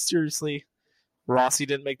seriously, Rossi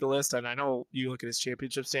didn't make the list. And I know you look at his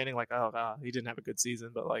championship standing, like, oh, God, he didn't have a good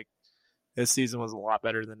season, but like his season was a lot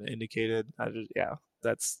better than it indicated.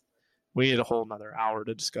 We need a whole another hour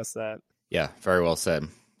to discuss that. Yeah, very well said.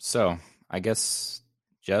 So I guess,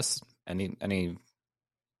 Jess, any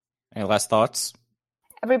last thoughts?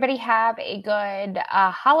 Everybody have a good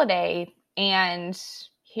holiday, and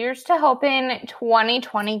here's to hoping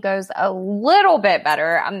 2020 goes a little bit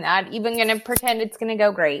better. I'm not even going to pretend it's going to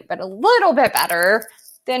go great, but a little bit better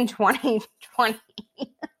than 2020.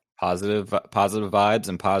 Positive vibes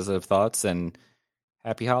and positive thoughts, and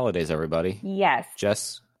happy holidays, everybody. Yes.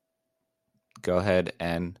 Jess, go ahead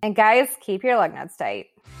and guys, keep your lug nuts tight.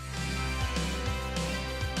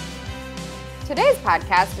 Today's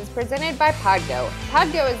podcast is presented by Podgo.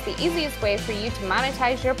 Podgo is the easiest way for you to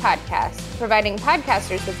monetize your podcast, providing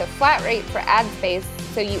podcasters with a flat rate for ad space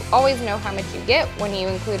so you always know how much you get when you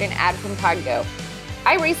include an ad from Podgo.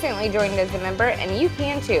 I recently joined as a member, and you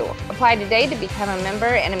can too. Apply today to become a member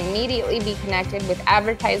and immediately be connected with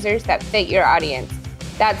advertisers that fit your audience.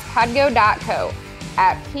 That's podgo.co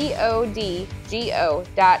at podgo.co.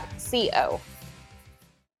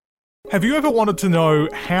 Have you ever wanted to know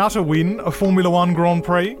how to win a Formula One Grand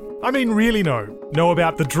Prix? I mean, really know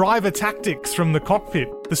about the driver tactics from the cockpit,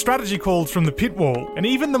 the strategy calls from the pit wall, and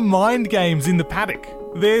even the mind games in the paddock.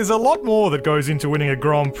 There's a lot more that goes into winning a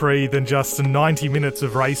Grand Prix than just 90 minutes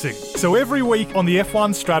of racing. So every week on the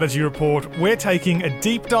F1 Strategy Report, we're taking a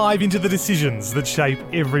deep dive into the decisions that shape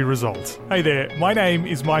every result. Hey there, my name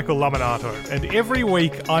is Michael Laminato, and every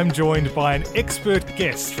week I'm joined by an expert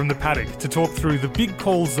guest from the paddock to talk through the big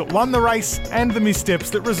calls that won the race and the missteps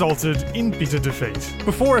that resulted in bitter defeat.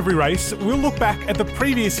 Before every race, we'll look back at the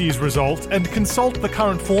previous year's result and consult the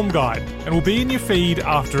current form guide, and we'll be in your feed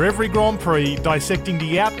after every Grand Prix dissecting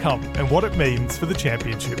the outcome and what it means for the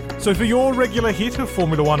championship. So for your regular hit of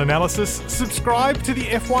Formula One analysis, subscribe to the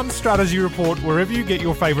F1 Strategy Report wherever you get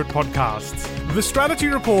your favourite podcasts. The Strategy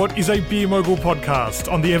Report is a Beer Mogul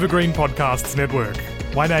podcast on the Evergreen Podcasts Network.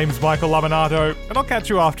 My name's Michael Laminato, and I'll catch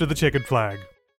you after the checkered flag.